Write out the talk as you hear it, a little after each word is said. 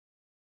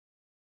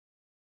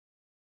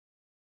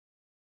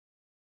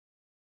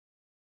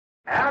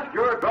Ask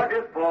your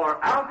druggist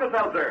for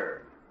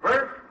Alka-Seltzer.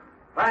 First,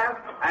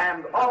 fast,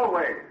 and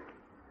always.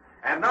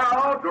 And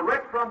now,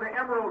 direct from the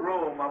Emerald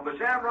Room of the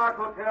Shamrock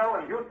Hotel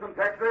in Houston,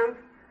 Texas,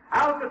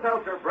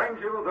 Alka-Seltzer brings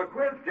you the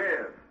Quiz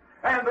Kids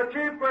and the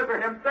chief quizzer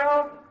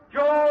himself,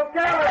 Joe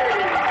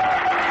Kelly.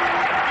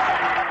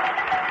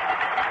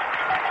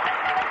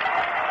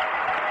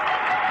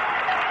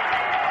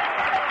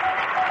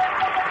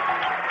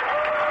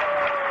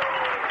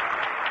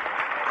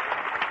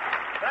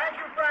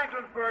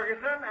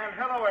 Ferguson, and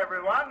hello,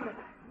 everyone.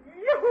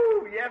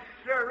 Yoo-hoo! Yes,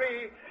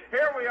 sirree.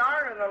 Here we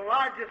are in the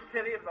largest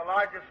city of the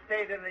largest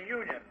state in the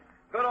Union,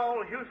 good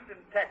old Houston,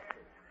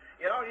 Texas.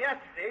 You know,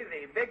 yesterday,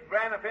 the big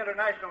Braniff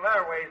International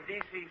Airways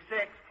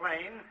DC-6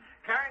 plane,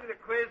 carrying the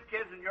Quiz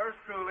Kids and yours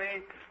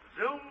truly,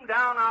 zoomed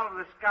down out of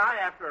the sky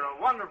after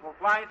a wonderful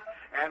flight,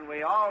 and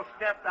we all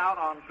stepped out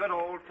on good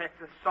old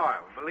Texas soil.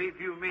 Believe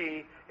you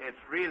me,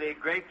 it's really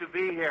great to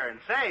be here. And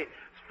say,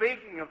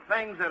 speaking of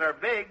things that are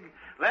big,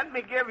 let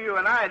me give you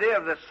an idea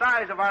of the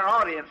size of our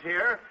audience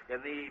here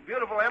in the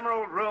beautiful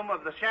Emerald Room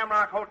of the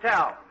Shamrock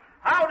Hotel.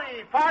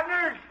 Howdy,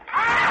 partners!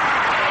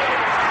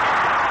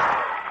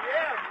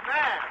 Yes,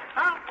 man.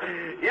 Huh?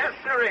 Yes,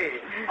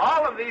 sirree.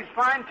 All of these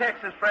fine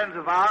Texas friends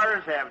of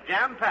ours have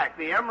jam-packed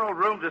the Emerald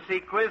Room to see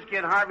Quiz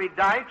Kid Harvey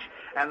Dyke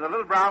and the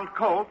little brown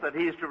colt that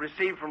he's to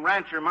receive from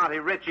rancher Monty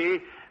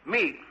Ritchie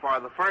meet for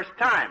the first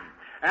time.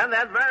 And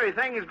that very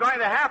thing is going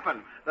to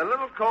happen. The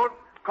little colt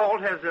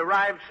has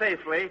arrived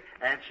safely,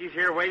 and she's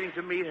here waiting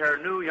to meet her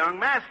new young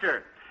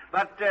master.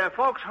 But,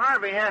 folks,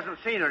 Harvey hasn't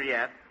seen her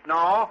yet.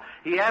 No,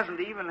 he hasn't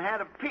even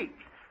had a peek.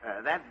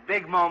 That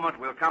big moment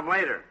will come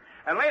later.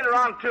 And later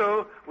on,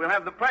 too, we'll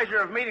have the pleasure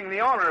of meeting the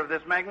owner of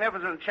this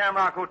magnificent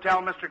Shamrock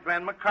Hotel, Mr.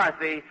 Glenn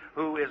McCarthy,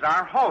 who is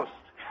our host.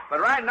 But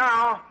right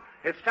now,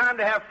 it's time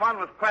to have fun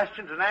with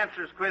questions and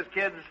answers, Quiz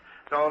Kids.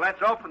 So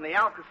let's open the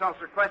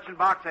Alka-Seltzer question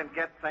box and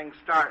get things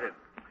started.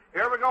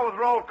 Here we go with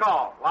roll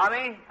call.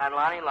 Lonnie? I'm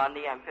Lonnie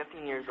Lundy. I'm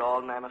 15 years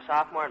old, and I'm a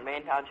sophomore at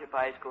Maine Township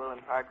High School in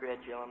Park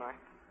Ridge, Illinois.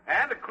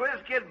 And a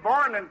Quiz Kid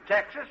born in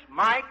Texas,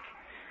 Mike?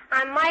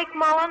 I'm Mike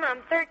Mullen.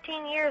 I'm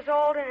 13 years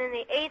old and in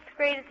the 8th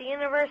grade at the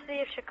University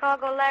of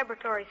Chicago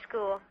Laboratory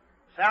School.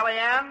 Sally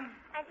Ann?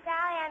 I'm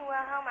Sally Ann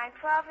Wilhelm. I'm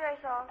 12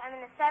 years old. I'm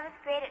in the 7th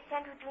grade at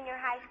Central Junior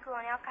High School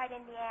in Elkhart,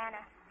 Indiana.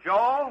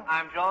 Joel?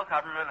 I'm Joel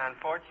Kupperman. I'm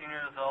 14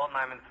 years old, and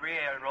I'm in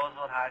 3A at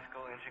Roosevelt High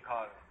School in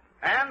Chicago.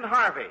 And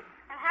Harvey?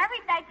 I'm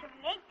Harvey Dyke. I'm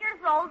 8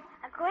 years old.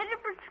 I go to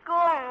different school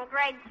in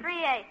grade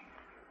 3A.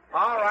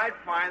 All right,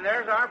 fine.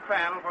 There's our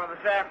panel for this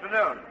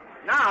afternoon.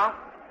 Now,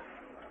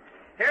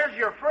 here's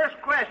your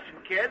first question,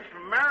 kids,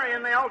 from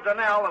Marion L.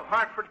 Donnell of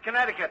Hartford,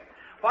 Connecticut.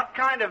 What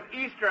kind of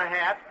Easter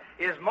hat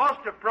is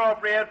most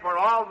appropriate for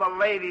all the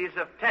ladies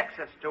of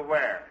Texas to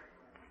wear?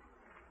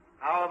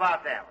 How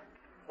about that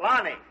one?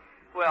 Lonnie?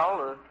 Well,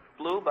 the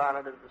blue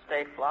bonnet is the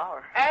state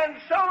flower. And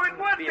so it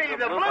would be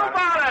the blue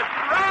bonnet.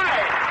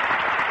 Right.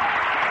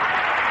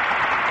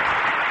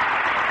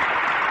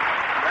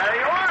 There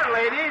you are,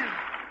 ladies.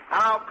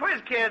 Now,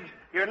 Quiz Kids,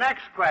 your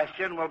next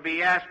question will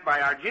be asked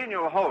by our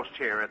genial host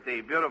here at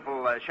the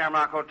beautiful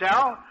Shamrock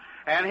Hotel.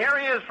 And here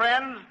he is,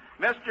 friends,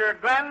 Mr.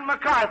 Glenn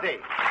McCarthy.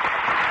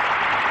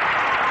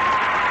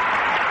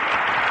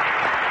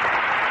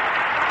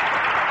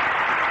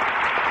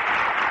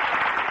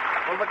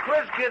 Well, the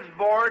Quiz Kids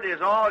board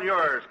is all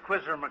yours,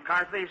 Quizzer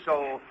McCarthy,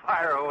 so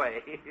fire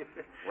away.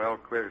 Well,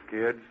 Quiz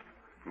Kids,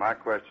 my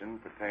question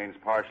pertains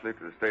partially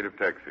to the state of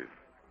Texas.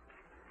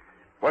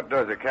 What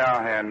does a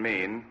cowhand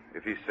mean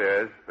if he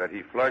says that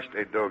he flushed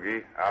a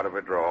doggie out of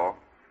a draw,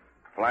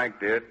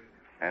 flanked it,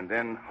 and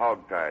then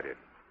hog-tied it?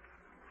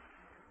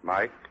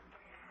 Mike?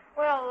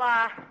 Well,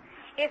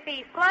 if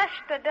he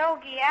flushed the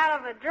doggie out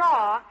of a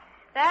draw,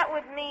 that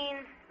would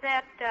mean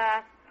that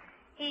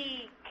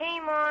he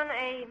came on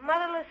a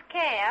motherless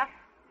calf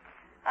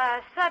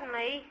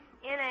suddenly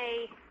in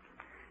a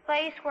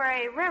place where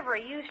a river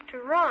used to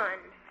run,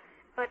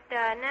 but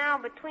now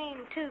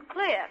between two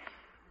cliffs.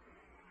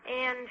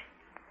 And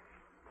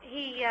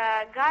he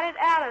got it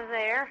out of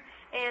there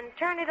and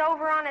turned it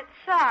over on its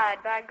side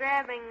by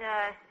grabbing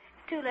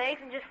two legs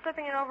and just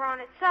flipping it over on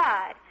its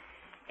side.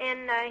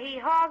 And he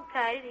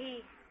hog-tied it.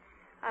 He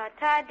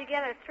tied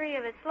together three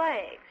of its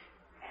legs.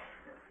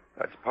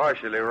 That's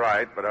partially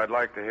right, but I'd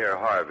like to hear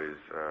Harvey's.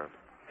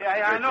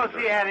 Yeah, I noticed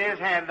he had his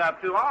hand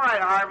up, too. All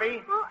right,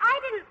 Harvey. Well, I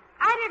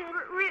didn't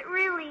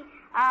really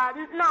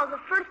know the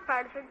first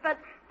part of it, but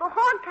the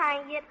hog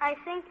tying it, I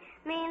think,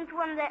 means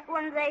when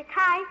they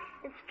tie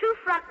its two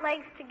front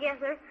legs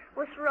together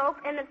with rope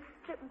and its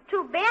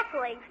two back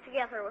legs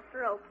together with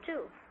rope,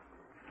 too.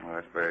 Well,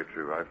 that's very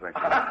true. I think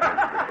that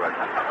answers the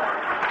question.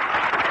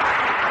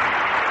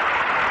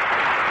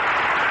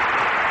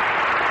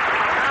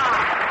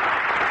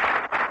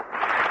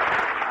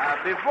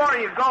 Before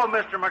you go,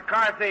 Mr.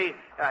 McCarthy,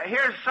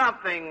 here's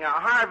something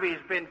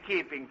Harvey's been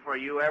keeping for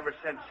you ever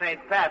since St.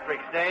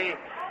 Patrick's Day.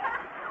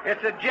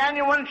 It's a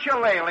genuine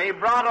shillelagh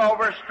brought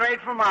over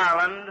straight from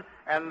Ireland,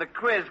 and the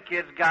Quiz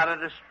Kids got it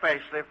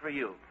especially for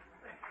you.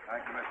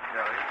 Thank you, Mr.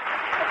 Kelly.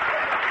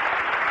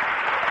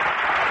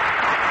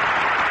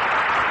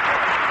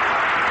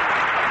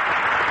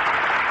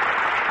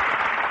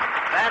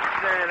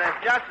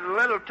 that's just a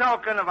little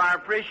token of our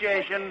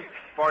appreciation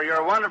for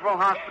your wonderful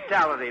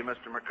hospitality,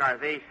 Mr.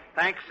 McCarthy.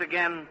 Thanks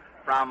again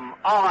from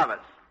all of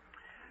us.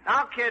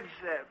 Now, kids,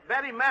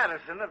 Betty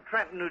Madison of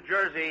Trenton, New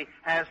Jersey,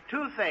 has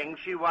two things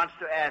she wants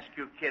to ask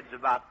you kids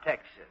about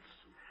Texas.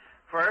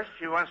 First,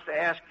 she wants to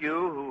ask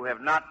you, who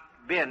have not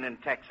been in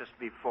Texas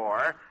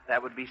before,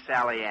 that would be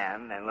Sally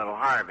Ann and little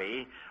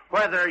Harvey,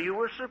 whether you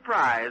were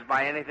surprised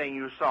by anything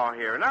you saw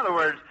here. In other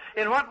words,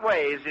 in what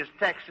ways is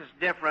Texas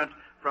different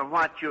from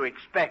what you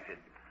expected?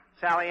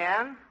 Sally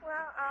Ann?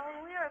 Well,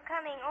 when we were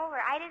coming over,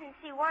 I didn't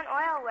see one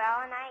oil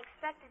well, and I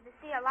expected to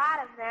see a lot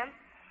of them.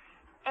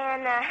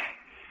 And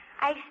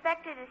I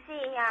expected to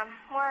see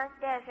more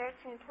deserts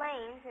and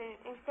plains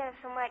instead of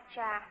so much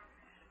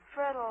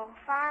fertile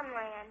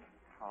farmland.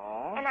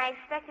 Oh. And I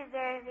expected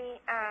there to be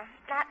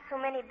not so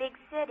many big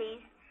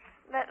cities,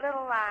 but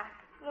little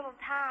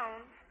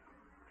towns.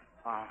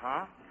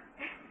 Uh-huh.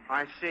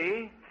 I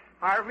see.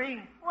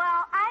 Harvey?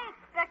 Well, I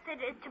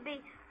expected it to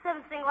be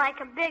something like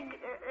a big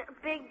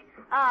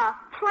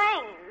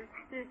plain.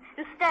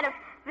 Instead of,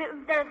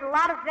 there's a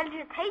lot of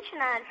vegetation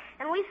on it,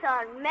 and we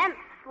saw immense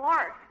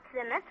forests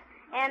in it,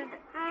 and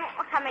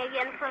coming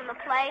in from the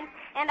plain,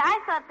 and I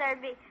thought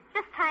there'd be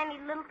just tiny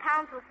little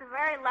towns with a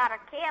very lot of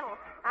cattle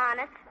on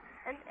it,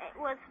 and it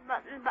was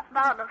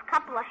about a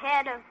couple of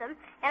head of them,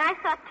 and I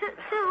thought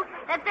too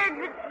that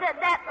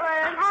that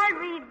would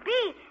hardly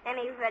be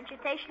any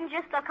vegetation,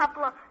 just a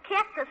couple of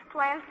cactus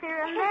plants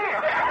here and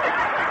there.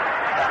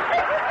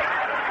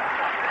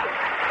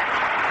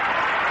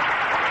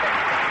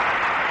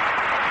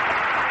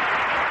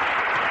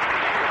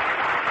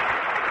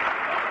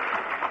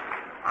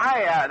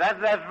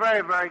 That's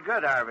very, very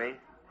good, Harvey.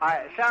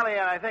 Sally,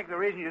 and I think the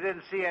reason you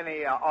didn't see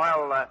any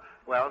oil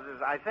wells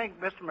is I think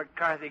Mr.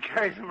 McCarthy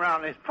carries them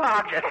around in his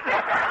pocket.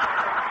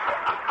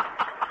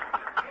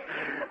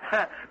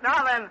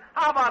 Now then,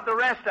 how about the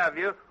rest of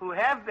you who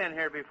have been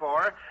here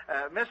before?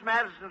 Miss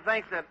Madison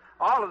thinks that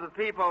all of the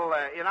people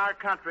in our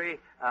country,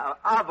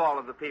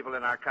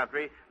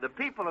 the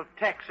people of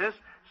Texas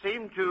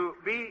seem to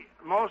be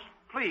most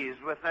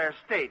pleased with their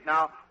state.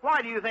 Now,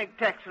 why do you think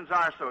Texans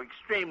are so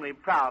extremely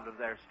proud of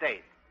their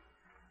state?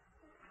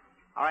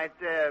 All right,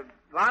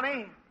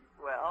 Lonnie?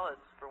 Well,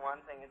 for one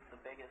thing, it's the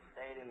biggest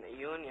state in the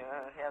Union.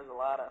 It has a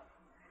lot of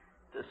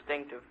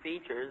distinctive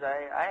features.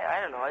 I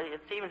don't know. It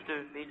seems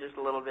to be just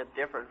a little bit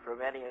different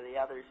from any of the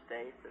other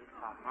states.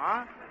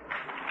 Uh-huh.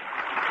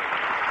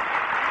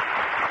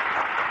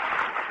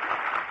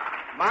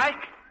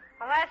 Mike?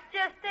 Well, that's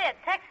just it.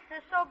 Texas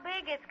is so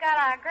big, it's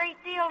got a great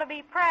deal to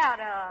be proud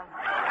of.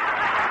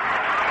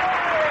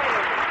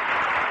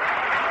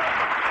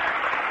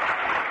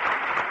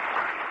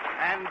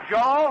 And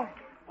Joel?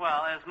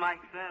 Well, as Mike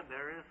said,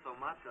 there is so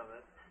much of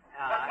it.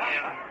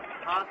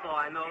 And also,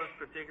 I noticed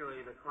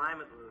particularly the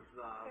climate was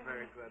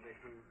very good. They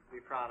can be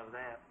proud of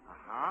that.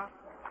 Uh-huh.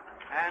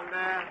 And,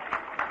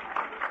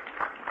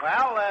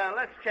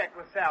 let's check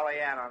with Sally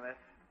Ann on this.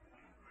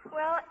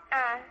 Well,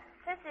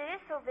 since it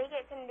is so big,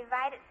 it can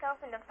divide itself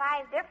into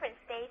 5 different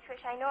states,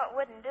 which I know it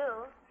wouldn't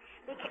do,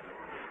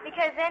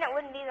 because then it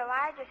wouldn't be the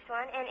largest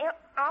one. And it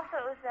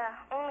was the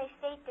only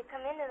state to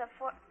come into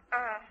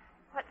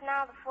what's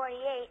now the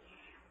 48,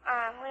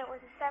 when it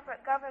was a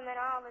separate government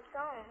all of its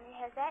own. It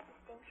has that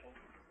distinction.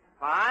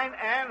 Fine.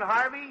 And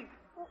Harvey?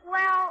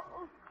 Well,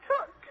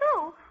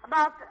 too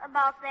about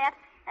that,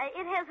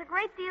 it has a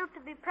great deal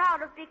to be proud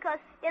of because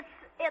it's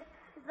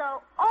the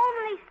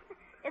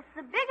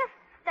biggest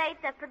state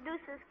that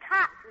produces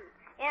cotton,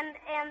 and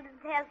it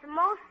has the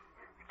most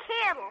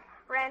cattle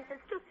ranches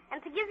too.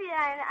 And to give you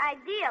an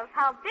idea of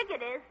how big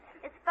it is,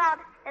 it's about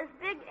as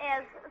big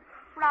as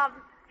from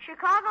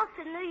Chicago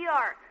to New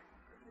York.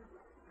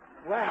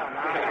 Well,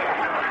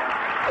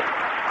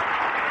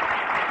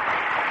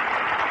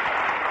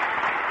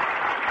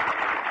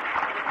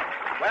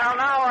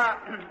 now,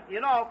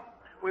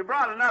 we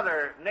brought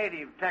another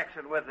native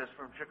Texan with us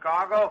from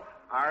Chicago,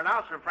 our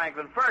announcer,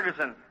 Franklin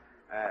Ferguson.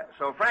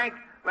 So, Frank,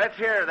 let's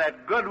hear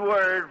that good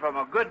word from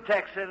a good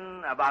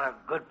Texan about a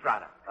good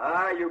product.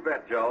 You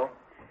bet, Joe.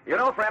 You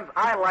know, friends,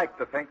 I like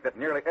to think that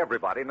nearly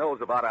everybody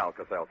knows about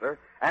Alka-Seltzer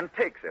and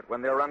takes it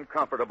when they're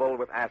uncomfortable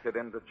with acid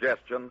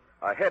indigestion,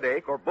 a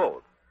headache, or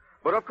both.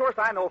 But, of course,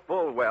 I know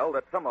full well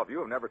that some of you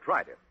have never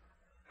tried it.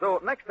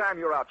 So next time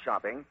you're out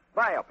shopping,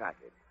 buy a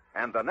package.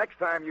 And the next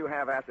time you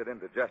have acid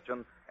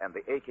indigestion and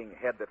the aching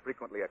head that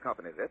frequently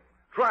accompanies it,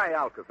 try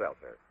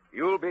Alka-Seltzer.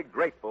 You'll be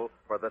grateful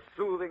for the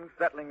soothing,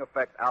 settling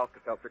effect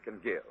Alka-Seltzer can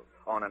give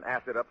on an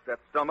acid-upset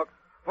stomach,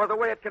 for the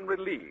way it can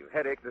relieve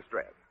headache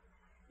distress.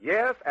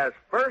 Yes, as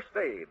first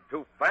aid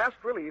to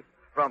fast relief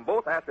from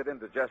both acid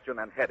indigestion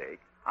and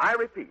headache, I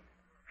repeat,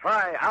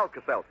 try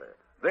Alka-Seltzer.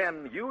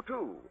 Then you,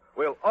 too,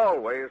 will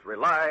always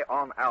rely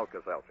on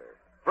Alka-Seltzer.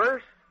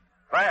 First,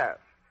 fast,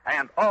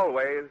 and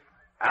always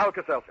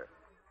Alka-Seltzer.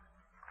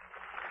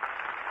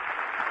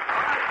 All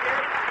right,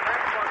 kids,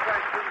 back more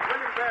questions.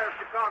 William Bear of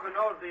Chicago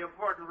knows the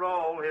important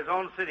role his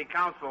own city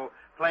council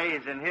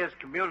plays in his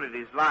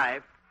community's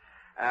life.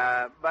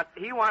 But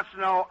he wants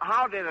to know,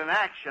 how did an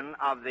action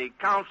of the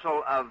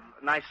Council of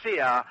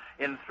Nicaea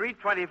in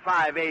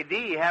 325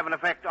 A.D. have an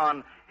effect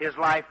on his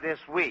life this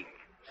week?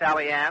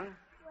 Sally Ann?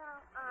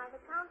 Well, the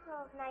Council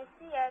of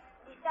Nicaea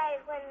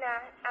decided when the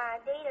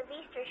date of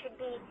Easter should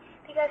be,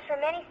 because for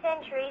many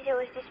centuries it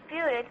was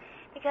disputed,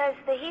 because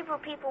the Hebrew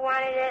people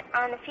wanted it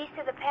on the Feast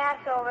of the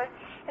Passover,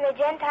 and the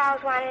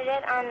Gentiles wanted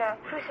it on the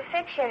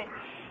crucifixion.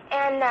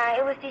 And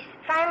it was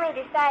finally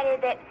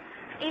decided that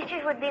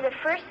Easter would be the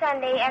first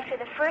Sunday after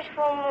the first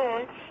full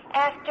moon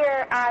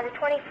after the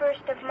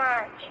 21st of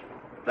March.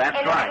 That's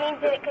and right. And that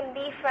means that it can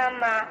be from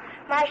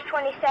March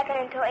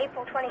 22nd until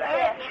April 25th.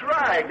 That's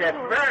right. That's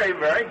very,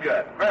 very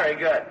good. Very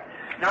good.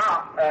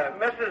 Now,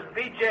 Mrs.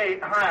 B.J.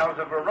 Hiles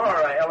of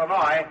Aurora,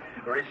 Illinois,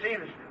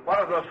 receives one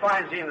of those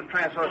fine Zenith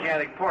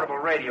transoceanic portable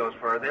radios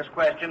for this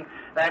question.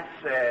 That's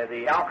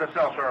the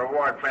Alka-Seltzer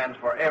Award, friends,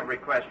 for every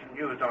question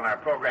used on our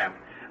program.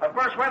 Of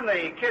course, when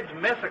the kids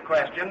miss a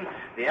question,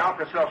 the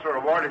Alka-Seltzer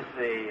Award is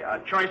the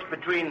choice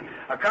between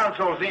a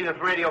console Zenith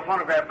radio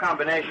phonograph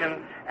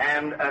combination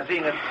and a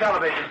Zenith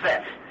television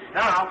set.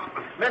 Now,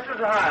 Mrs.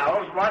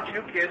 Hiles wants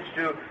you kids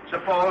to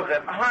suppose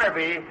that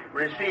Harvey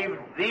received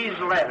these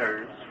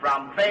letters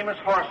from famous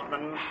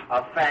horsemen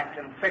of fact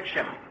and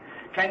fiction.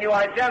 Can you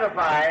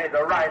identify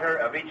the writer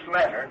of each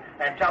letter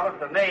and tell us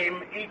the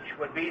name each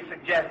would be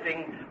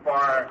suggesting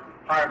for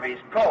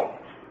Harvey's colt?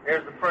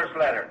 Here's the first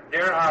letter.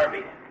 Dear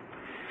Harvey,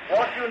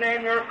 won't you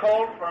name your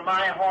colt for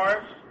my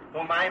horse,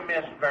 whom I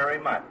miss very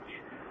much?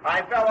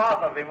 I fell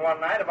off of him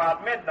one night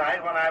about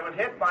midnight when I was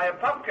hit by a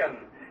pumpkin,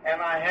 and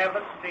I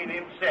haven't seen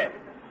him since.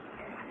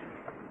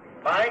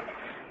 Mike?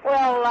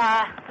 Well,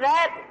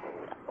 that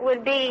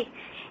would be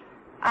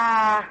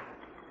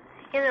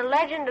in the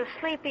Legend of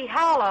Sleepy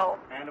Hollow.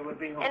 And it would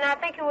be who? And I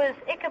think it was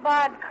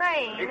Ichabod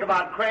Crane.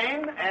 Ichabod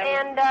Crane?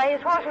 And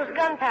his horse was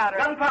Gunpowder.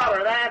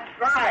 Gunpowder, that's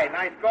right.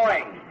 Nice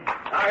going.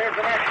 Now here's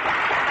the next one.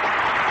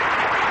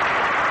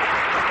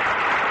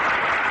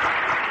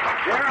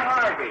 Dear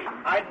Harvey,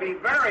 I'd be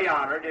very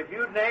honored if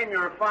you'd name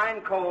your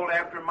fine colt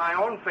after my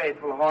own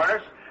faithful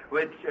horse,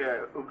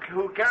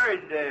 who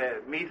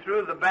carried me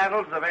through the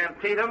battles of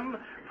Antietam,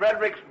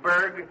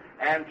 Fredericksburg,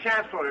 and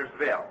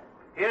Chancellorsville.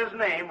 His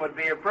name would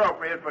be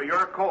appropriate for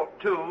your colt,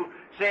 too,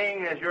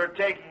 seeing as you're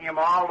taking him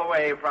all the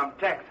way from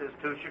Texas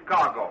to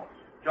Chicago.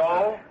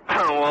 Joel?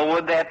 Well,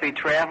 would that be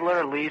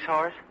Traveler, Lee's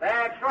horse?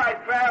 That's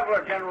right,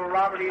 Traveler, General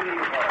Robert E. Lee's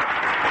horse.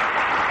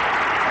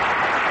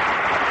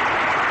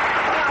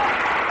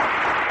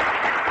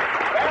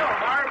 Well,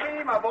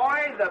 Harvey, my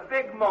boy, the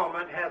big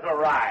moment has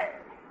arrived.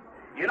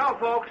 You know,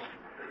 folks,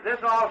 this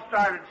all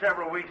started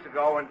several weeks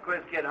ago when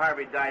Quiz Kid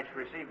Harvey Dyke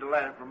received a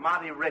letter from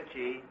Monty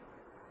Ritchie,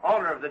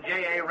 owner of the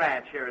J.A.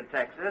 Ranch here in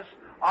Texas,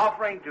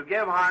 offering to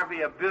give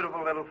Harvey a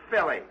beautiful little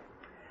filly.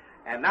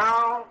 And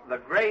now the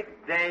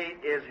great day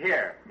is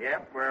here.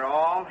 Yep, we're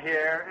all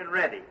here and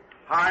ready.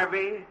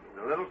 Harvey,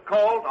 the little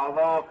colt,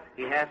 although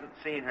he hasn't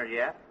seen her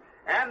yet,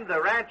 and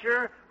the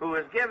rancher who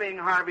is giving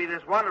Harvey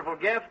this wonderful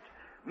gift,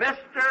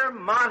 Mr.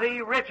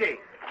 Monty Ritchie.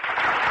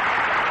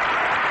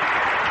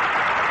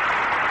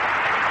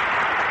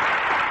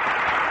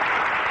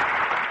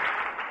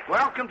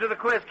 Welcome to the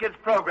Quiz Kids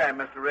program,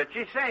 Mr.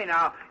 Ritchie. Say,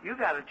 now, you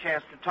got a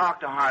chance to talk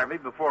to Harvey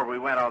before we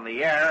went on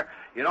the air.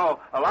 You know,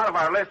 a lot of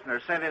our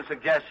listeners sent in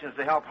suggestions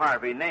to help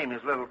Harvey name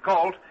his little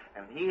colt,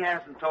 and he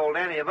hasn't told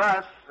any of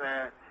us.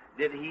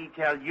 Did he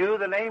tell you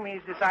the name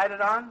he's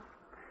decided on?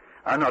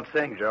 I'm not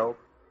saying, Joe.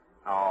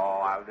 Oh,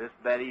 I'll just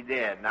bet he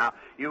did. Now,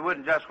 you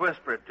wouldn't just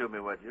whisper it to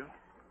me, would you?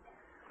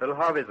 Little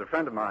Harvey's a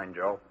friend of mine,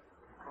 Joe.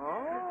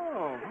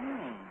 Oh,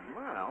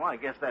 well, I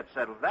guess that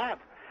settles that.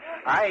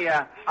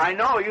 I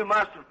know you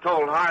must have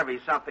told Harvey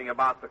something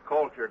about the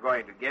colt you're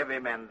going to give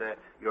him and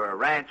your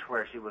ranch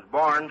where she was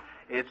born.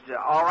 It's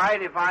all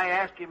right if I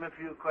ask him a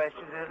few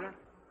questions, isn't it?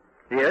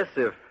 Yes,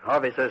 if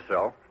Harvey says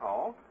so.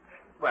 Oh,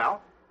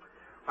 well,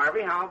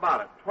 Harvey, how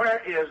about it?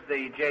 Where is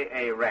the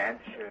J.A.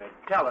 Ranch?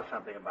 Tell us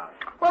something about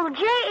it. Well, the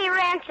J.A.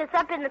 Ranch is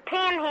up in the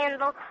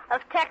panhandle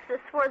of Texas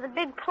where the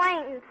big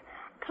plains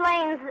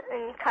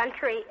and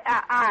country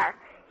are.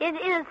 It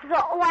is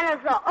one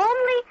of the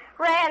only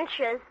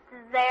ranches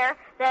there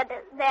that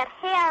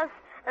has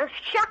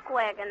shuck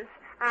wagons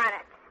on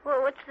it,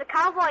 which the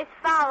cowboys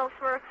follow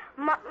for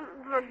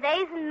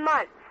days and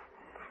months.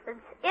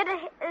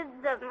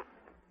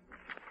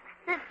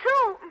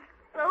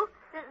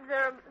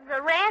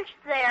 The ranch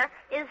there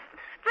is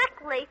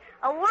strictly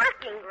a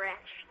working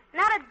ranch,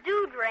 not a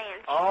dude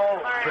ranch.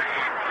 Oh.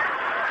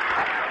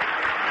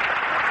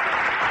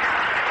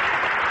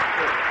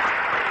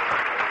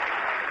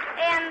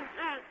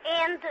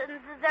 And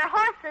their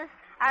horses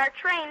are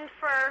trained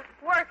for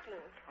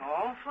working.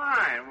 Oh,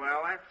 fine.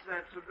 Well,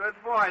 that's a good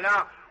boy.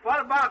 Now, what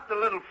about the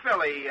little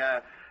filly?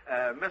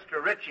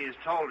 Mr. Ritchie has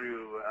told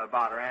you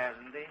about her,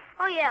 hasn't he?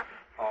 Oh, yes.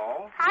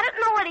 Oh? I don't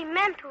know what he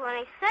meant when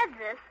he said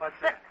this. What's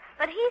that?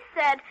 But he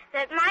said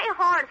that my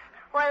horse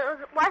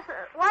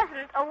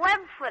wasn't a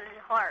web-footed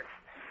horse.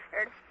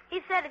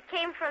 He said it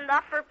came from the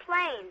upper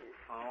plains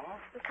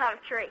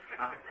country.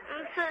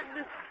 So,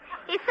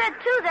 he said,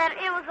 too, that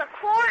it was a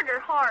quarter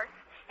horse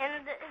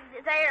and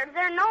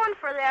they're known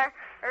for their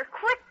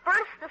quick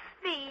burst of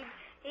speed,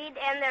 and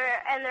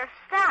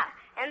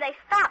they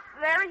stop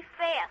very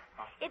fast.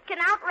 It can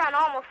outrun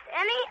almost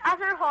any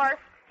other horse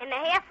in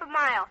a half a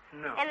mile.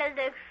 No. And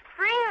it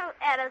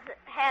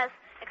has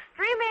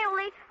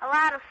extremely a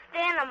lot of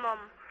stamina.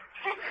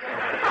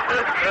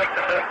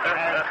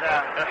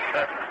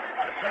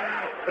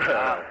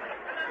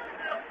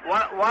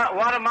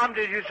 What a mum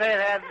did you say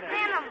it had?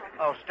 Stamina.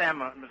 Oh,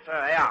 stamina.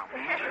 Yeah.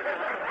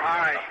 All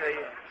right. So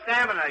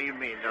stamina, you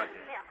mean, don't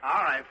you? Yeah.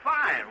 All right.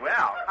 Fine.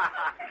 Well.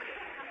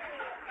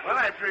 Well,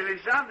 that's really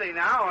something.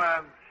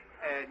 Now,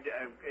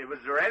 was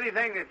there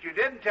anything that you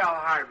didn't tell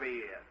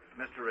Harvey,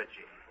 Mr.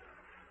 Ritchie?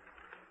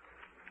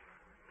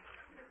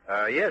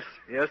 Yes,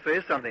 there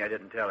is something I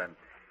didn't tell him.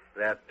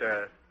 That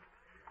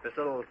this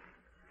little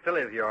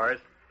filly of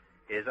yours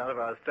is out of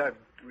our stud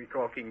we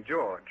call King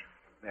George.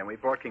 And we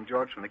bought King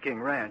George from the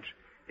King Ranch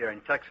here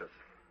in Texas.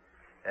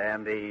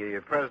 And the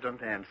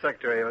president and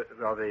secretary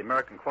of the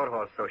American Quarter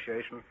Horse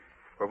Association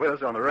were with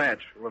us on the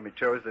ranch when we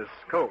chose this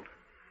colt.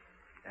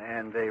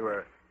 And they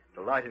were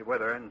delighted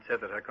with her and said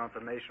that her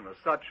conformation was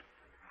such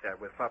that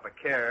with proper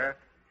care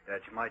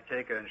that you might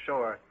take her and show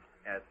her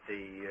at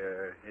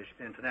the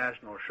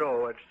international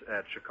show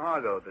at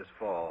Chicago this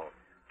fall.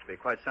 It'd be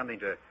quite something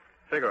to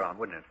figure on,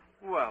 wouldn't it?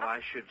 Well,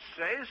 I should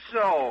say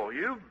so.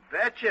 You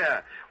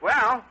betcha.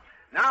 Well,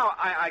 now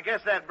I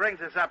guess that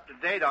brings us up to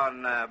date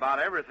on about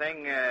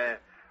everything.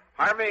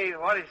 Harvey,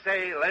 what do you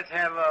say? Let's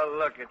have a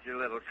look at your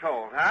little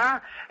colt, huh?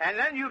 And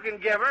then you can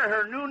give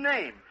her new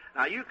name.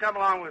 Now, you come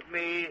along with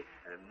me,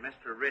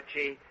 Mr.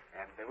 Ritchie,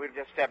 and we'll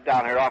just step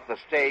down here off the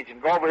stage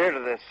and go over here to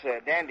this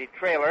dandy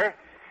trailer.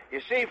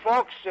 You see,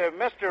 folks,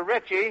 Mr.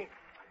 Ritchie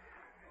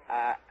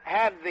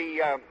had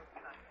the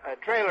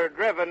trailer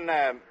driven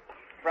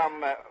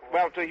from,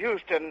 to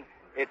Houston.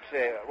 It's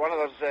one of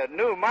those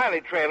new Miley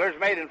trailers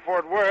made in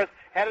Fort Worth,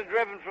 had it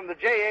driven from the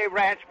J.A.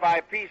 Ranch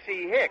by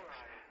P.C. Hicks.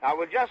 Now,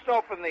 we'll just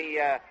open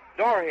the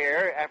door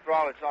here. After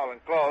all, it's all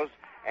enclosed,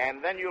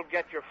 and then you'll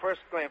get your first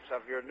glimpse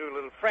of your new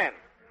little friend.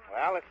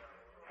 Well, let's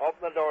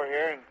open the door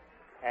here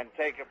and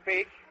take a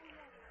peek.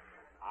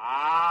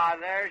 Ah,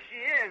 there she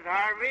is,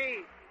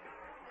 Harvey.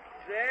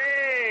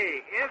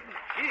 Say, isn't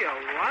she a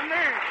wonder? Oh,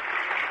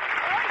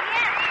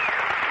 yes.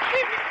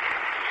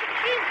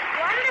 She's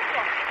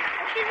wonderful.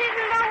 She's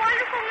even more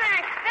wonderful than I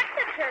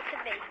expected her to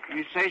be.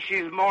 You say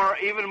she's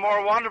even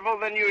more wonderful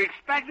than you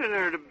expected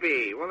her to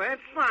be. Well, that's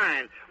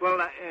fine.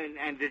 Well,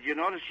 and did you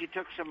notice she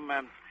took some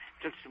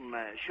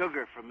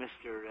sugar from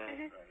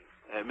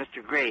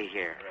Mr. Gray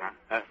here?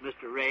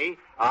 Mr. Ray?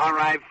 All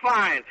right,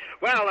 fine.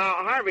 Well,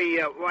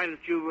 Harvey, why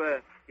don't you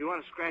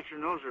want to scratch her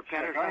nose or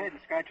pet her? Go ahead and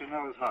scratch her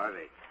nose,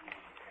 Harvey.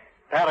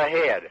 Pat her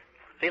head.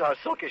 Feel how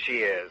silky she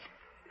is.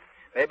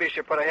 Maybe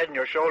she'll put her head on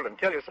your shoulder and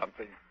tell you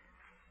something.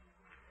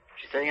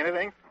 She saying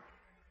anything?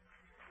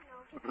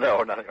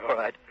 No, nothing. All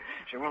right.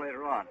 She will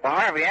later on. Well,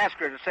 Harvey, ask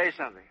her to say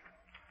something.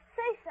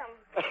 Say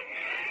something.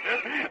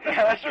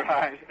 That's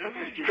right.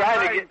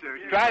 Try to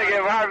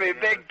give Harvey a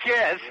big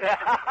kiss.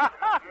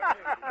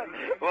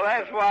 Well,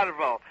 that's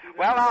wonderful.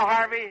 Well, now,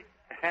 Harvey,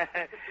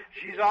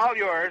 she's all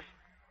yours.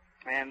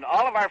 And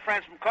all of our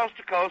friends from coast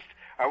to coast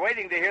are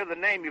waiting to hear the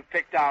name you've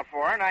picked out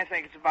for her, and I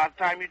think it's about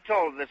time you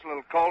told this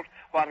little colt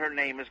what her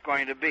name is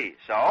going to be.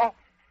 So?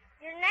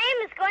 Your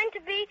name is going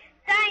to be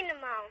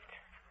Dynamount.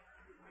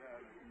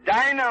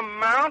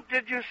 Dynamount,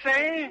 did you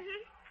say?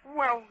 Mm-hmm.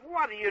 Well,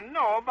 what do you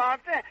know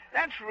about that?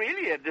 That's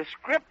really a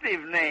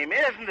descriptive name,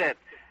 isn't it?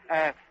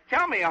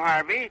 Tell me,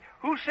 Harvey,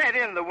 who sent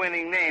in the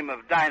winning name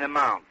of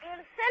Dynamount? It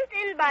was sent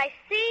in by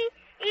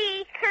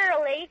C.E.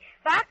 Curley,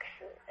 Box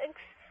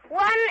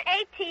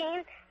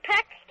 118,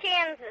 Peck,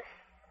 Kansas.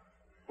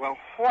 Well,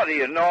 what do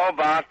you know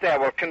about that?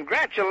 Well,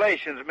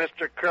 congratulations,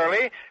 Mr.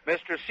 Curley,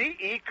 Mr.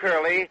 C.E.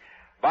 Curley,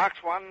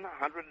 Box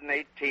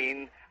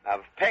 118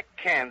 of Peck,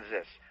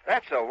 Kansas.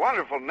 That's a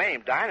wonderful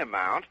name,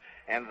 Dynamount.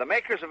 And the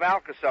makers of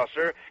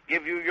Alka-Seltzer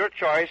give you your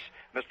choice,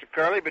 Mr.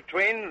 Curley,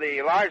 between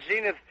the large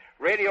Zenith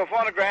radio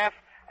phonograph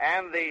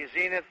and the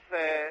Zenith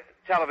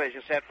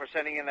television set for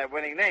sending in that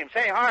winning name.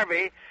 Say,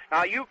 Harvey,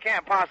 now you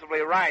can't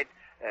possibly write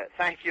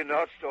thank you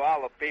notes to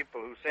all the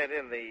people who sent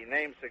in the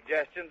name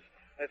suggestions.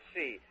 Let's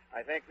see.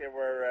 I think there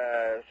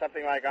were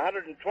something like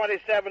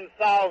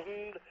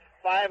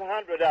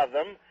 127,500 of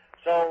them.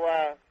 So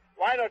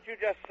why don't you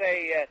just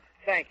say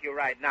thank you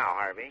right now,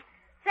 Harvey?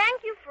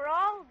 Thank you for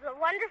all the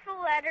wonderful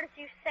letters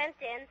you sent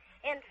in,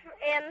 and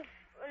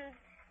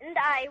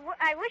I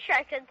wish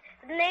I could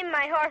name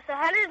my horse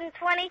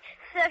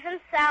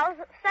 127,000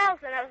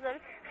 of them,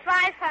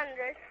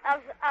 500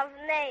 of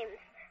names.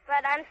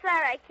 But I'm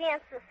sorry I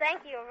can't, so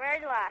thank you a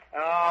very lot.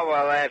 Oh,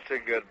 well, that's a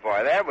good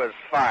boy. That was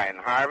fine,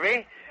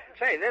 Harvey.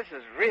 Say, this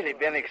has really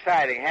been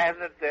exciting,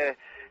 hasn't it?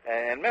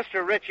 And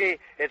Mr. Ritchie,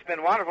 it's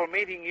been wonderful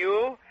meeting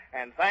you,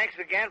 and thanks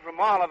again from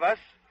all of us.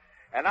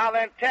 And now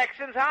then,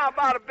 Texans, how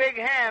about a big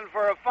hand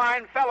for a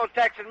fine fellow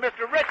Texan,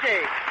 Mr.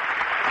 Ritchie?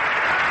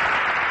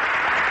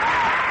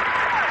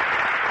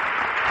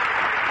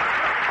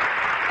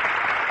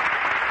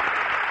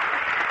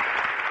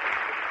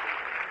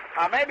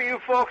 Maybe you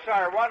folks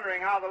are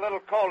wondering how the little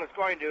Colt is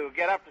going to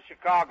get up to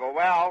Chicago.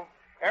 Well,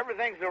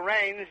 everything's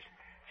arranged.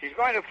 She's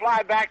going to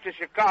fly back to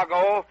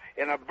Chicago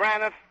in a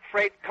Braniff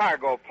freight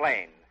cargo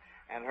plane.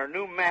 And her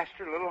new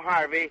master, little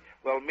Harvey,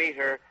 will meet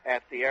her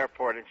at the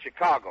airport in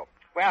Chicago.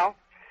 Well,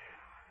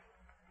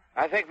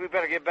 I think we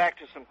better get back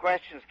to some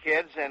questions,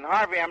 kids. And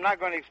Harvey, I'm not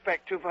going to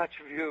expect too much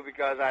of you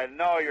because I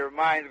know your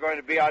mind's going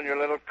to be on your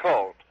little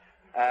Colt.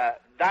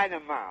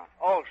 Dynamite.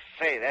 Oh,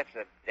 say, that's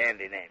a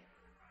dandy name.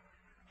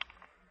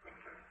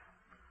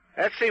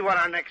 Let's see what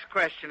our next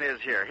question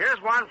is here.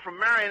 Here's one from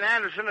Marion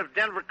Anderson of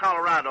Denver,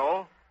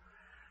 Colorado.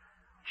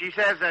 She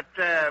says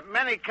that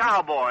many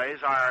cowboys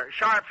are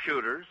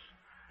sharpshooters,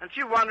 and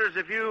she wonders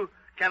if you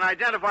can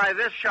identify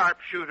this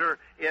sharpshooter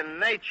in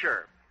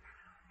nature.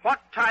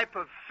 What type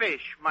of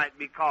fish might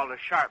be called a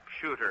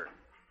sharpshooter?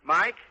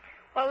 Mike?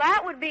 Well,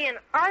 that would be an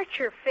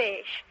archer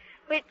fish,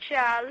 which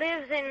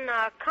lives in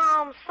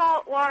calm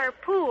saltwater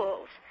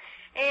pools.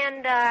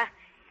 And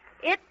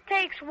it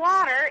takes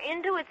water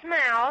into its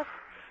mouth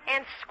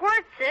and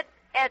squirts it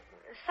at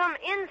some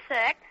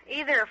insect,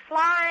 either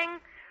flying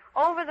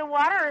over the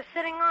water or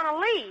sitting on a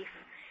leaf.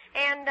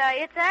 And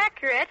it's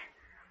accurate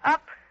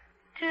up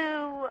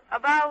to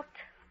about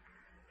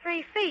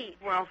 3 feet.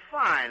 Well,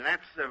 fine.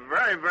 That's a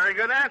very, very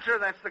good answer.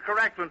 That's the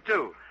correct one,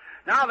 too.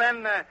 Now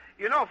then,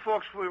 you know,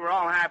 folks, we were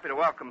all happy to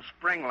welcome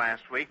spring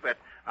last week, but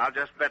I'll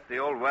just bet the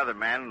old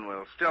weatherman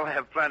will still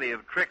have plenty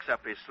of tricks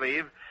up his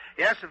sleeve.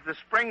 Yes, if the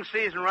spring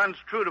season runs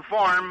true to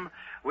form,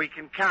 we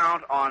can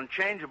count on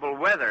changeable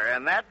weather,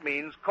 and that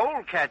means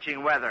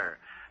cold-catching weather.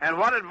 And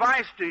what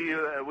advice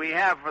do we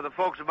have for the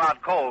folks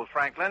about colds,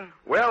 Franklin?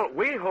 Well,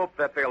 we hope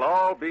that they'll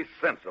all be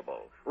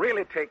sensible.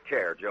 Really take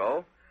care,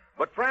 Joe.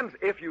 But, friends,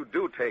 if you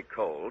do take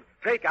cold,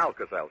 take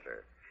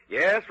Alka-Seltzer.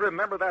 Yes,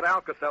 remember that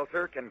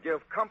Alka-Seltzer can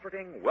give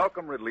comforting,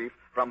 welcome relief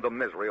from the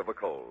misery of a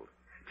cold.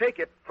 Take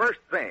it first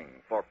thing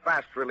for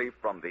fast relief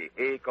from the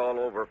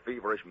ache-all-over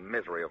feverish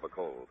misery of a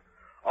cold.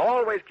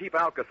 Always keep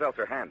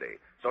Alka-Seltzer handy,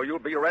 so you'll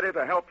be ready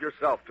to help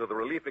yourself to the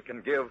relief it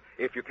can give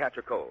if you catch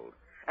a cold.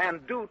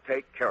 And do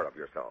take care of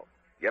yourself.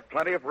 Get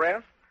plenty of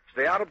rest,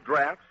 stay out of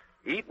drafts,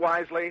 eat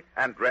wisely,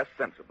 and dress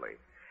sensibly.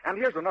 And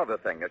here's another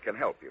thing that can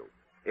help you.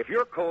 If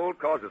your cold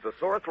causes a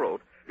sore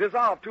throat,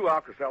 dissolve 2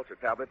 Alka-Seltzer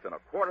tablets in a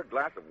quarter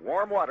glass of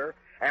warm water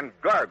and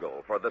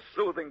gargle for the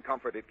soothing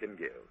comfort it can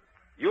give.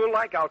 You'll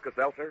like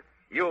Alka-Seltzer,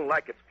 you'll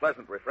like its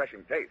pleasant,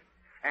 refreshing taste,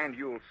 and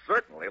you'll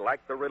certainly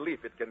like the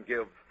relief it can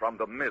give from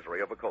the misery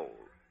of a cold.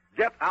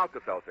 Get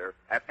Alka-Seltzer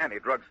at any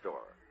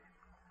drugstore.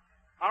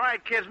 All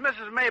right, kids,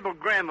 Mrs. Mabel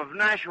Grimm of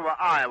Nashua,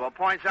 Iowa,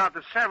 points out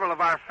that several of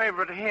our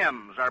favorite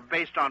hymns are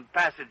based on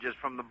passages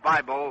from the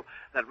Bible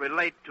that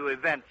relate to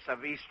events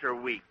of Easter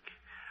week.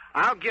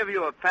 I'll give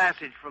you a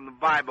passage from the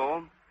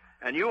Bible,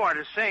 and you are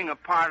to sing a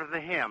part of the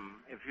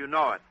hymn, if you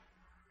know it.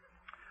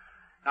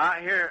 Now,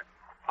 here,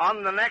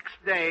 on the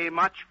next day,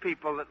 much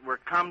people that were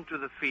come to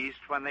the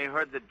feast, when they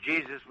heard that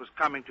Jesus was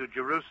coming to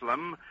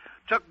Jerusalem,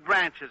 took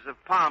branches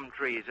of palm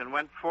trees and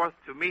went forth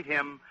to meet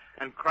him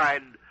and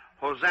cried,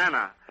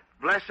 Hosanna!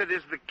 Blessed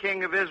is the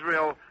King of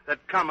Israel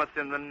that cometh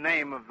in the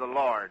name of the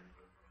Lord.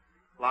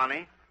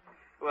 Lonnie?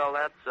 Well,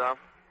 that's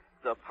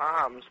The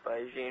Palms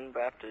by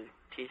Jean-Baptiste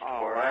Bourret.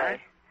 All right.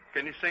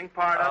 Can you sing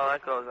part of it? Oh,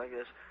 that goes like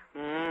this.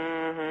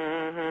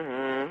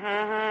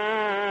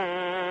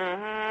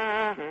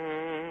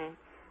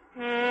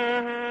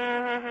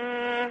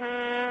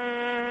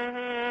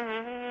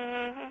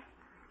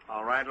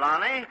 All right,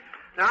 Lonnie.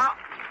 Now,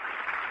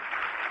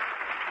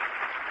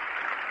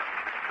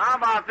 how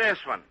about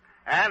this one?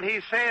 And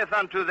he saith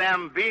unto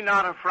them, Be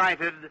not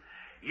affrighted,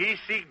 ye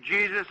seek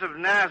Jesus of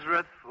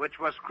Nazareth, which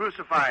was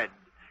crucified.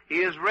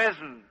 He is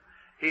risen.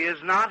 He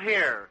is not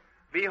here.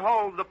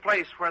 Behold the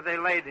place where they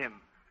laid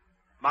him.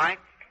 Mike?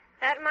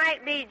 That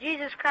might be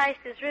Jesus Christ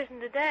is risen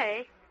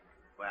today.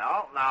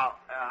 Well, now,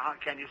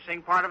 can you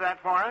sing part of that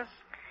for us?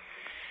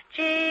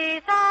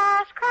 Jesus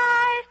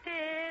Christ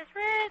is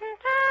risen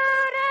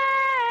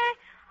today.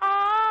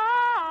 Alleluia.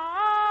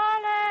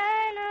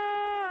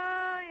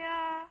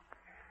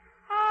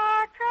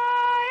 Our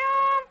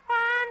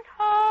triumphant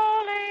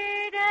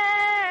holy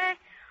day.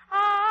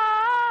 Alleluia.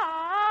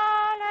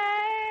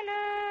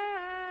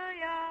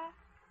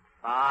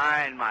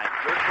 Fine, Mike.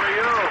 Good for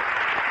you.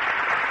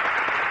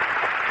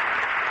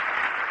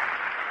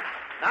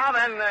 Now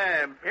then,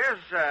 here's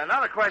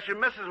another question.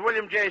 Mrs.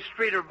 William J.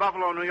 Street of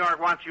Buffalo, New York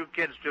wants you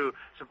kids to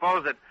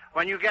suppose that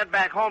when you get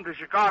back home to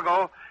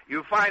Chicago,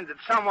 you find that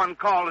someone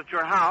called at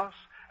your house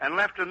and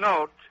left a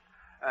note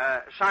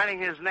signing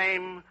his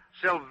name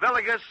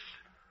Silviligus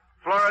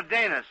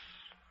Floridanus.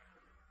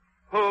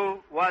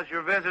 Who was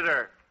your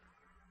visitor?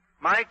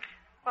 Mike?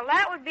 Well,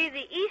 that would be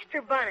the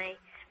Easter Bunny,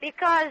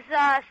 because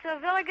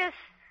Silviligus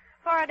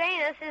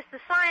Floridanus is the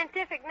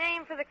scientific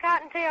name for the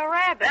cottontail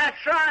rabbit.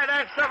 That's right,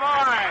 that's the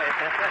boy.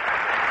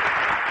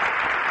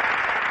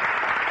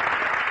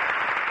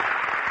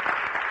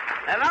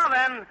 And now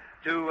then,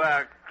 to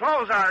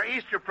close our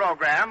Easter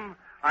program,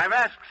 I've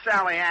asked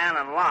Sally Ann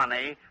and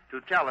Lonnie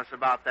to tell us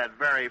about that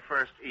very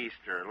first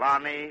Easter.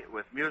 Lonnie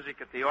with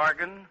music at the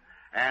organ,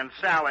 and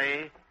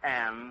Sally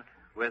Ann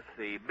with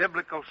the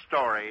biblical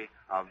story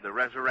of the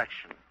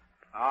resurrection.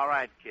 All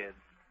right, kids.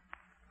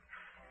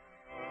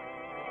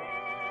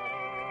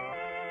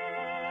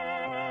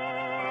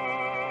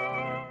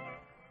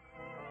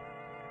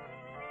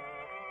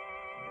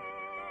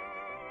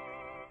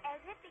 As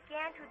it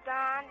began to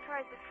dawn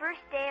towards the first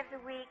day of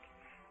the week,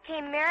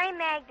 came Mary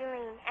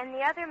Magdalene and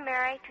the other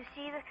Mary to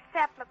see the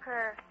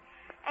sepulchre.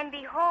 And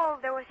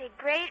behold, there was a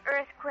great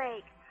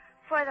earthquake,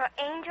 for the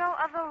angel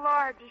of the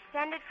Lord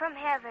descended from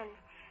heaven,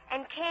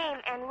 and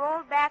came and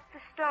rolled back the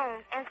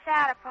stone, and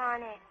sat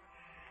upon it.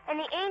 And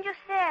the angel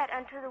said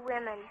unto the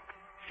women,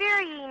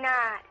 Fear ye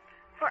not,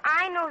 for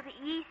I know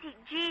that ye seek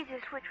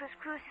Jesus which was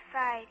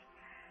crucified.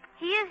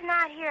 He is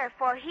not here,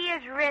 for he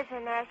is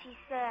risen, as he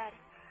said.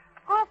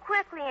 Go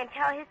quickly and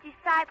tell his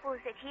disciples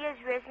that he is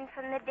risen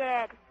from the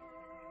dead.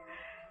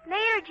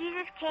 Later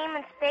Jesus came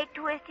and spake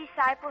to his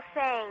disciples,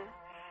 saying,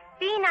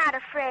 Be not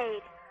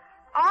afraid.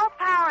 All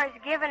power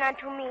is given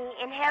unto me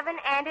in heaven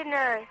and in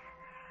earth.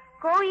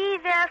 Go ye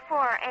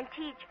therefore and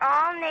teach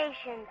all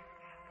nations,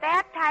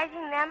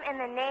 baptizing them in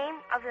the name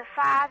of the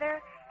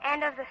Father,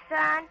 and of the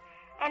Son,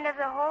 and of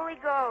the Holy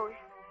Ghost,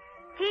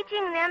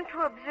 teaching them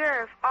to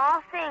observe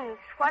all things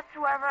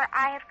whatsoever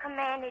I have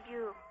commanded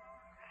you.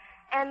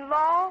 And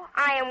lo,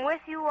 I am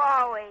with you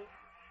always,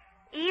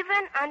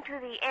 even unto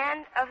the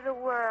end of the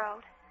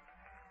world.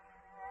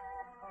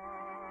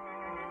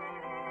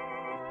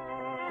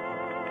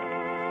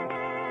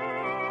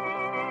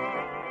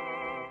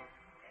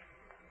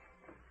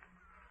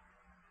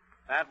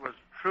 That was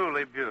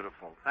truly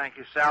beautiful. Thank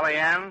you, Sally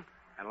Ann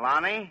and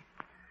Lonnie.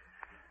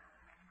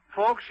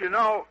 Folks, you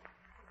know,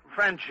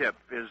 friendship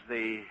is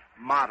the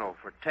motto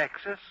for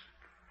Texas,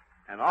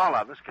 and all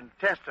of us can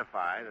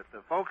testify that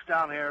the folks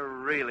down here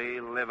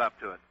really live up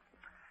to it.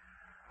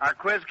 Our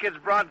Quiz Kids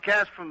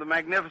broadcast from the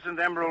magnificent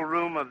Emerald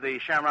Room of the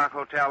Shamrock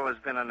Hotel has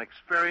been an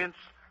experience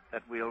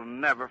that we'll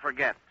never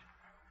forget.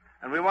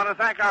 And we want to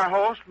thank our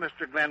host,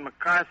 Mr. Glenn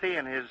McCarthy,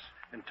 and his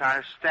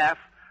entire staff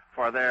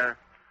for their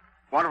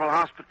wonderful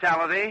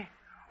hospitality.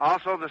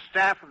 Also, the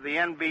staff of the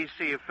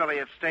NBC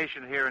affiliate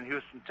station here in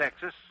Houston,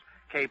 Texas,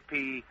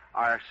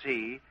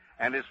 KPRC,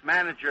 and its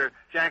manager,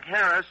 Jack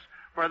Harris,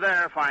 for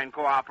their fine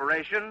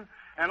cooperation,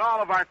 and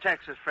all of our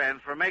Texas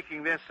friends for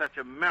making this such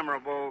a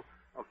memorable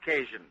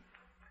occasion.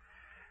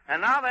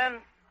 And now then,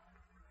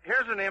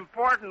 here's an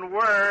important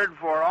word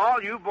for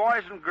all you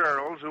boys and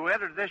girls who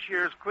entered this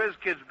year's Quiz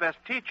Kids Best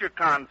Teacher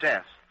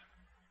Contest.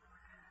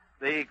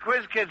 The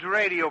Quiz Kids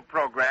radio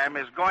program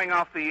is going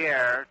off the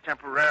air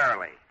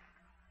temporarily.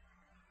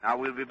 Now,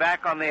 we'll be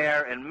back on the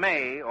air in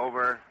May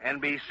over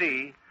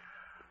NBC,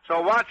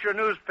 so watch your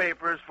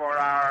newspapers for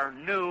our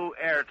new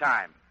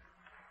airtime.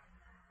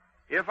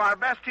 If our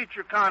Best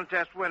Teacher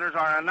Contest winners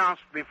are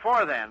announced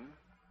before then,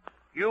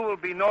 you will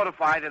be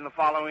notified in the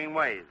following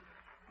ways: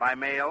 by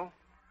mail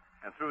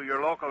and through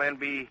your local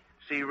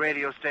NBC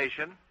radio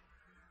station.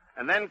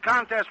 And then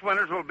contest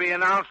winners will be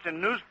announced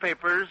in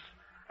newspapers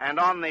and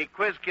on the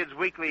Quiz Kids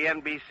Weekly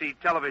NBC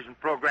television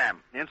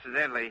program.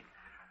 Incidentally,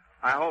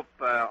 I hope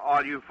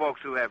all you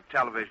folks who have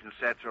television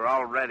sets are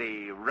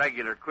already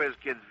regular Quiz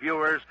Kids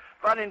viewers,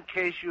 but in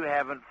case you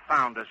haven't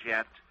found us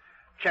yet,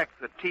 check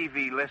the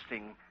TV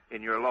listing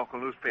in your local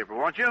newspaper,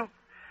 won't you?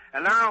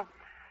 And now,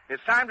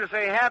 it's time to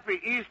say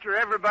Happy Easter,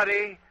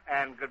 everybody,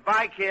 and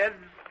goodbye, kids.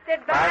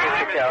 Goodbye,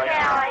 Mr.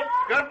 Kelly.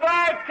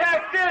 Goodbye,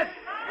 Texas!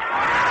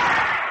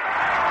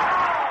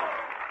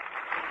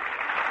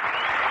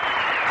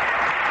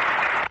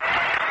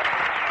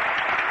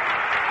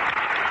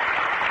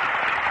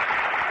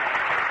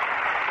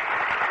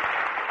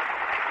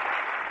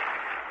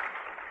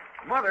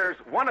 Mother's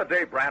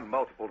one-a-day brand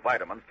multiple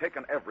vitamins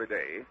taken every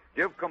day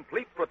give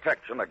complete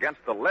protection against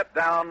the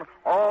letdown,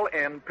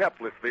 all-in,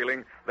 pepless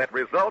feeling that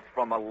results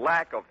from a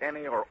lack of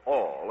any or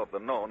all of the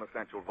known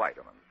essential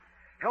vitamins.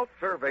 Health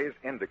surveys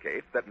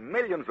indicate that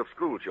millions of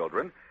school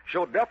children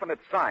show definite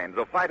signs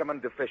of vitamin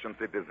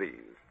deficiency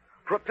disease.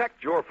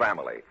 Protect your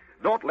family.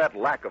 Don't let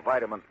lack of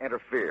vitamins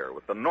interfere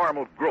with the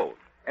normal growth,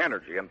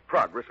 energy, and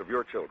progress of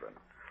your children.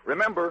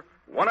 Remember,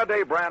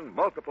 one-a-day brand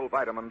multiple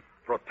vitamins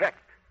protect.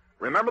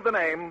 Remember the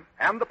name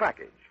and the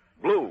package.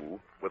 Blue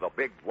with a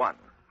big 1.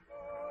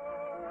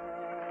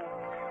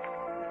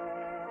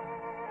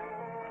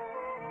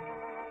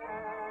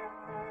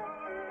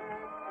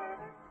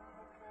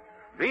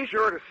 Be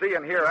sure to see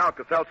and hear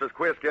Alka-Seltzer's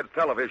Quiz Kids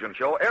television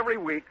show every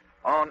week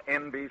on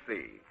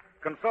NBC.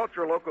 Consult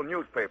your local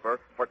newspaper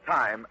for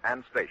time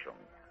and station.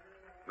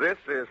 This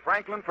is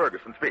Franklin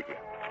Ferguson speaking.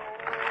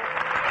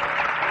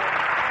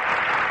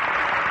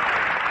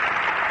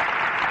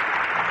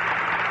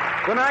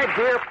 Tonight,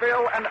 hear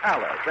Phil and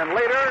Alice, and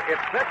later,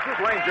 it's Texas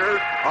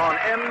Rangers on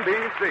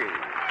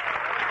NBC.